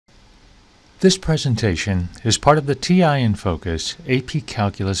This presentation is part of the TI-Nfocus AP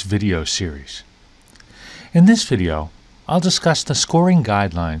Calculus video series. In this video, I'll discuss the scoring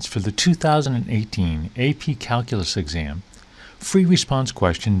guidelines for the 2018 AP Calculus exam, free response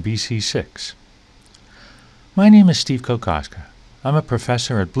question BC6. My name is Steve Kokoska. I'm a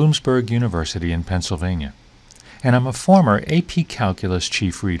professor at Bloomsburg University in Pennsylvania, and I'm a former AP Calculus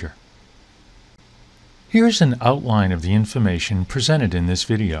chief reader. Here's an outline of the information presented in this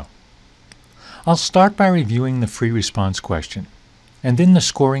video. I'll start by reviewing the free response question, and then the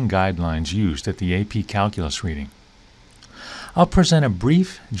scoring guidelines used at the AP Calculus reading. I'll present a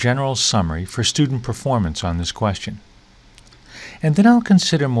brief general summary for student performance on this question, and then I'll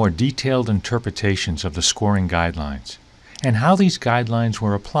consider more detailed interpretations of the scoring guidelines and how these guidelines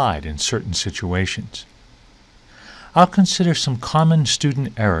were applied in certain situations. I'll consider some common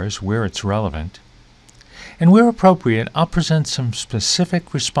student errors where it's relevant, and where appropriate, I'll present some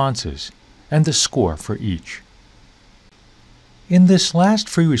specific responses and the score for each. In this last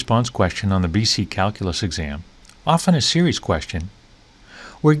free response question on the BC Calculus exam, often a series question,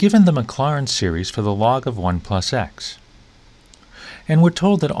 we're given the Maclaurin series for the log of 1 plus x. And we're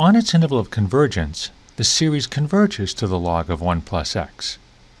told that on its interval of convergence, the series converges to the log of 1 plus x.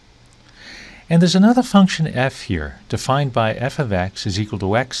 And there's another function f here, defined by f of x is equal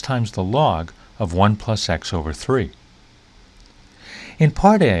to x times the log of 1 plus x over 3. In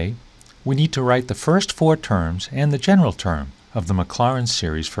part A, we need to write the first four terms and the general term of the Maclaurin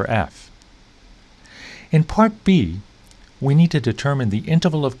series for f. In part B, we need to determine the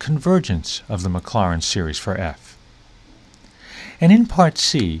interval of convergence of the Maclaurin series for f. And in part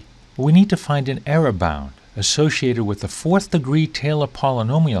C, we need to find an error bound associated with the fourth degree Taylor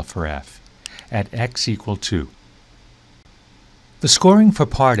polynomial for f at x equal 2. The scoring for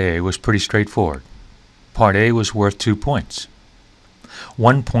part A was pretty straightforward. Part A was worth 2 points.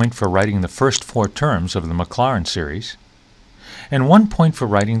 1 point for writing the first four terms of the Maclaurin series, and 1 point for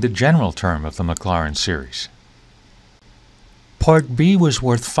writing the general term of the Maclaurin series. Part B was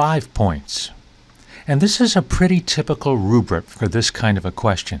worth 5 points, and this is a pretty typical rubric for this kind of a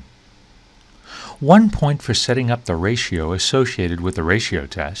question. 1 point for setting up the ratio associated with the ratio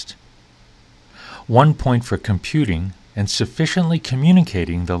test, 1 point for computing and sufficiently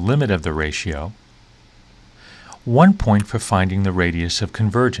communicating the limit of the ratio, 1 point for finding the radius of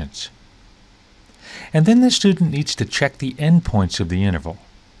convergence. And then the student needs to check the endpoints of the interval.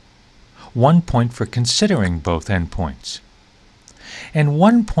 1 point for considering both endpoints. And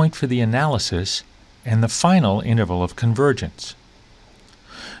 1 point for the analysis and the final interval of convergence.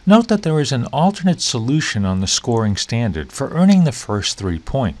 Note that there is an alternate solution on the scoring standard for earning the first 3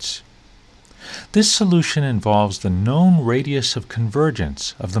 points. This solution involves the known radius of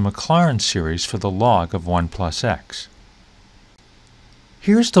convergence of the Maclaurin series for the log of 1 plus x.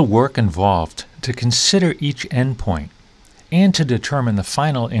 Here's the work involved to consider each endpoint and to determine the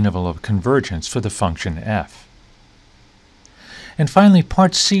final interval of convergence for the function f. And finally,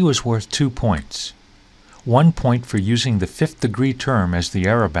 part C was worth 2 points. 1 point for using the fifth degree term as the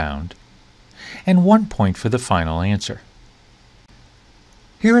error bound, and 1 point for the final answer.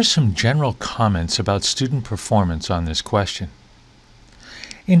 Here are some general comments about student performance on this question.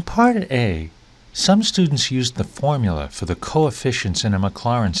 In part A, some students used the formula for the coefficients in a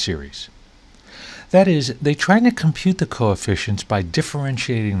Maclaurin series. That is, they tried to compute the coefficients by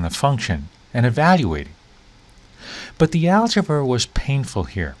differentiating the function and evaluating. But the algebra was painful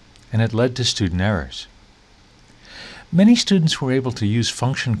here, and it led to student errors. Many students were able to use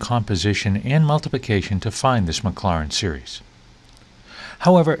function composition and multiplication to find this Maclaurin series.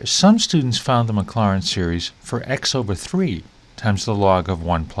 However, some students found the Maclaurin series for x over 3 times the log of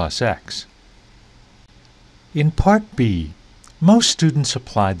 1 plus x. In part B, most students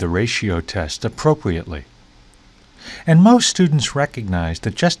applied the ratio test appropriately. And most students recognized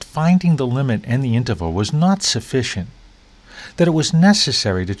that just finding the limit and the interval was not sufficient, that it was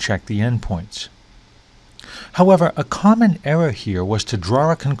necessary to check the endpoints. However, a common error here was to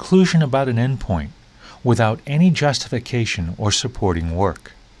draw a conclusion about an endpoint without any justification or supporting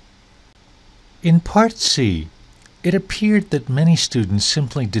work. In part C, it appeared that many students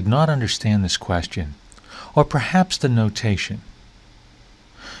simply did not understand this question, or perhaps the notation.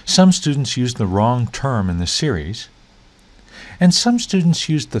 Some students used the wrong term in the series, and some students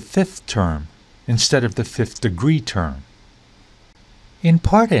used the fifth term instead of the fifth degree term. In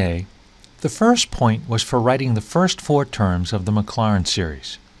part A, the first point was for writing the first four terms of the Maclaurin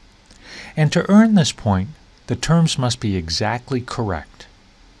series. And to earn this point, the terms must be exactly correct.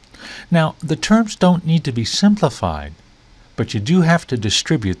 Now, the terms don't need to be simplified, but you do have to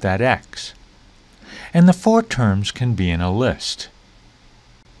distribute that x. And the four terms can be in a list.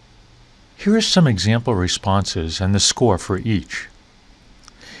 Here are some example responses and the score for each.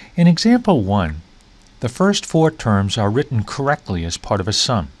 In example 1, the first 4 terms are written correctly as part of a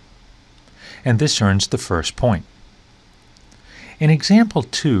sum, and this earns the first point. In example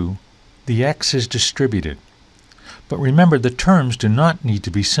 2, the x is distributed, but remember the terms do not need to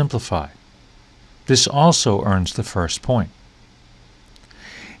be simplified. This also earns the first point.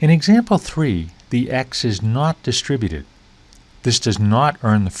 In example 3, the x is not distributed. This does not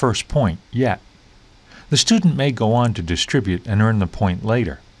earn the first point yet. The student may go on to distribute and earn the point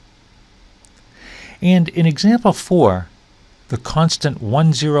later. And in example 4, the constant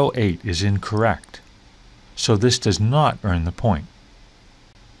 108 is incorrect, so this does not earn the point.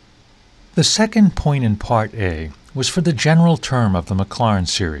 The second point in Part A was for the general term of the Maclaurin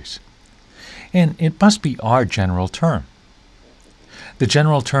series, and it must be our general term. The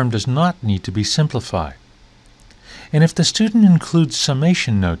general term does not need to be simplified. And if the student includes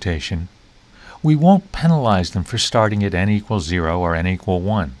summation notation, we won't penalize them for starting at n equals 0 or n equal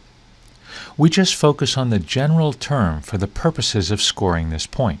 1. We just focus on the general term for the purposes of scoring this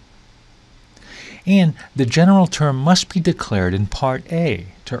point. And the general term must be declared in Part A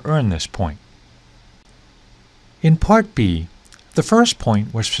to earn this point. In Part B, the first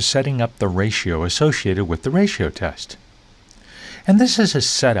point was for setting up the ratio associated with the ratio test. And this is a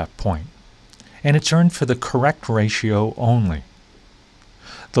setup point, and it's earned for the correct ratio only.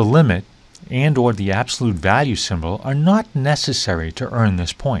 The limit and/or the absolute value symbol are not necessary to earn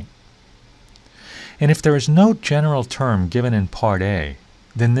this point. And if there is no general term given in Part A,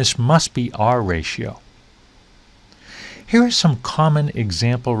 then this must be our ratio. Here are some common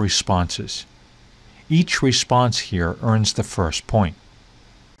example responses. Each response here earns the first point.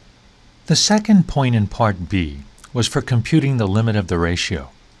 The second point in Part B was for computing the limit of the ratio.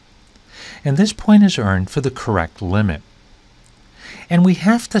 And this point is earned for the correct limit. And we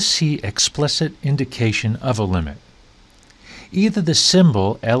have to see explicit indication of a limit. Either the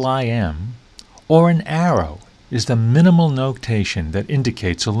symbol LIM or an arrow is the minimal notation that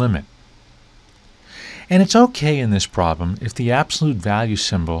indicates a limit. And it's okay in this problem if the absolute value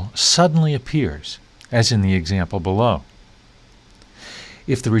symbol suddenly appears, as in the example below.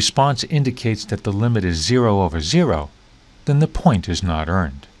 If the response indicates that the limit is 0 over 0, then the point is not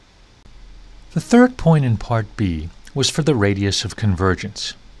earned. The third point in Part B was for the radius of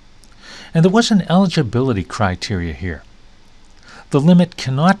convergence. And there was an eligibility criteria here. The limit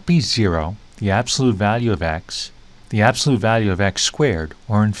cannot be 0, the absolute value of x, the absolute value of x squared,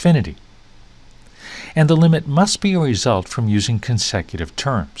 or infinity. And the limit must be a result from using consecutive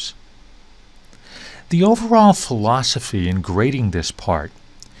terms. The overall philosophy in grading this part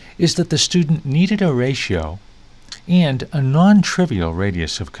is that the student needed a ratio and a non-trivial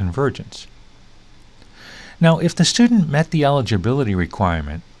radius of convergence. Now, if the student met the eligibility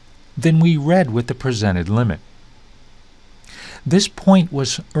requirement, then we read with the presented limit. This point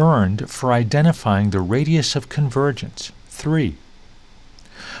was earned for identifying the radius of convergence, 3.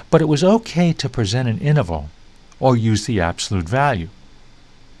 But it was okay to present an interval or use the absolute value.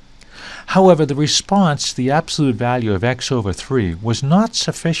 However, the response, the absolute value of x over 3, was not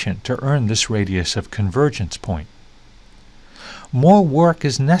sufficient to earn this radius of convergence point. More work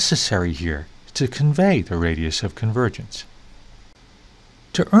is necessary here to convey the radius of convergence.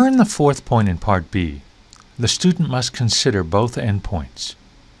 To earn the fourth point in Part B, the student must consider both endpoints.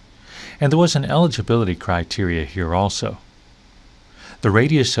 And there was an eligibility criteria here also. The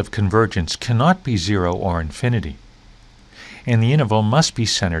radius of convergence cannot be 0 or infinity, and the interval must be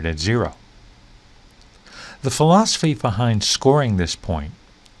centered at 0. The philosophy behind scoring this point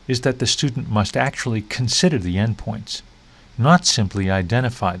is that the student must actually consider the endpoints, not simply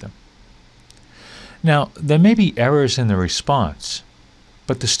identify them. Now, there may be errors in the response,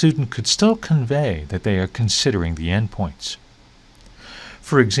 but the student could still convey that they are considering the endpoints.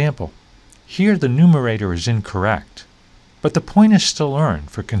 For example, here the numerator is incorrect, but the point is still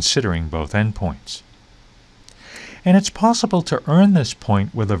earned for considering both endpoints. And it's possible to earn this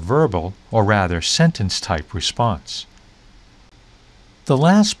point with a verbal, or rather sentence-type response. The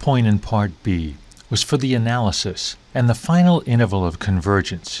last point in Part B was for the analysis and the final interval of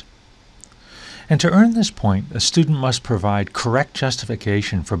convergence. And to earn this point, a student must provide correct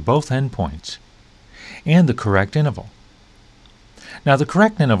justification for both endpoints and the correct interval. Now, the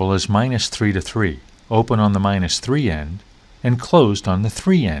correct interval is -3 to 3, open on the -3 end and closed on the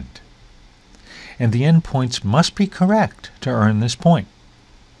 3 end. And the endpoints must be correct to earn this point.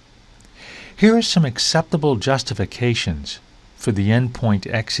 Here are some acceptable justifications for the endpoint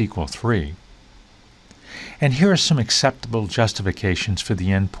x equal 3. And here are some acceptable justifications for the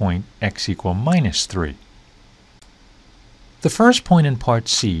endpoint x equal -3. The first point in Part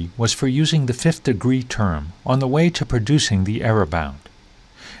C was for using the fifth degree term on the way to producing the error bound,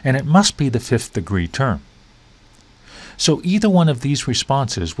 and it must be the fifth degree term. So either one of these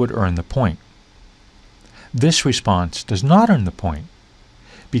responses would earn the point. This response does not earn the point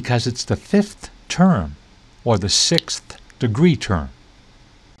because it's the fifth term, or the sixth degree term.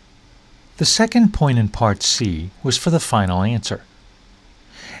 The second point in Part C was for the final answer,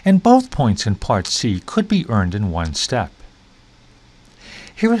 and both points in Part C could be earned in one step.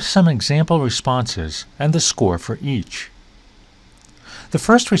 Here are some example responses and the score for each. The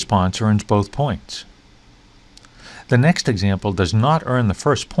first response earns both points. The next example does not earn the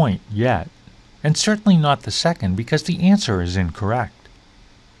first point yet, and certainly not the second because the answer is incorrect.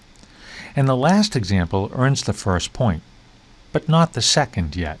 And the last example earns the first point, but not the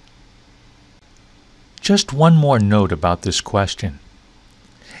second yet. Just one more note about this question.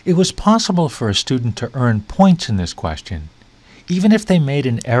 It was possible for a student to earn points in this question even if they made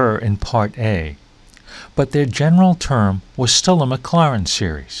an error in Part A, but their general term was still a Maclaurin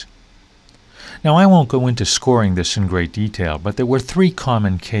series. Now, I won't go into scoring this in great detail, but there were three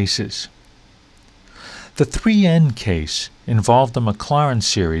common cases. The 3n case involved a Maclaurin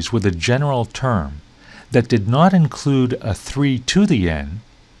series with a general term that did not include a 3 to the n,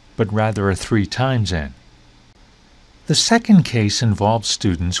 but rather a 3 times n. The second case involved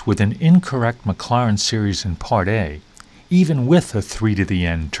students with an incorrect Maclaurin series in Part A, even with a 3 to the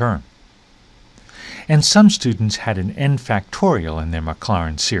n term. And some students had an n factorial in their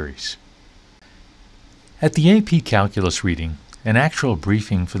Maclaurin series. At the AP Calculus reading, an actual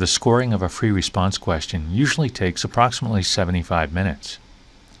briefing for the scoring of a free response question usually takes approximately 75 minutes.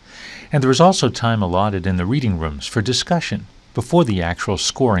 And there is also time allotted in the reading rooms for discussion before the actual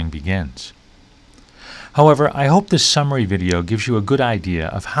scoring begins. However, I hope this summary video gives you a good idea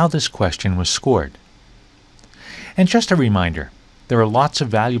of how this question was scored. And just a reminder, there are lots of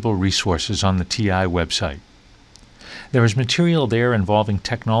valuable resources on the TI website. There is material there involving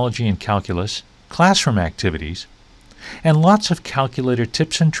technology and calculus, classroom activities, and lots of calculator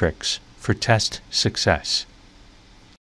tips and tricks for test success.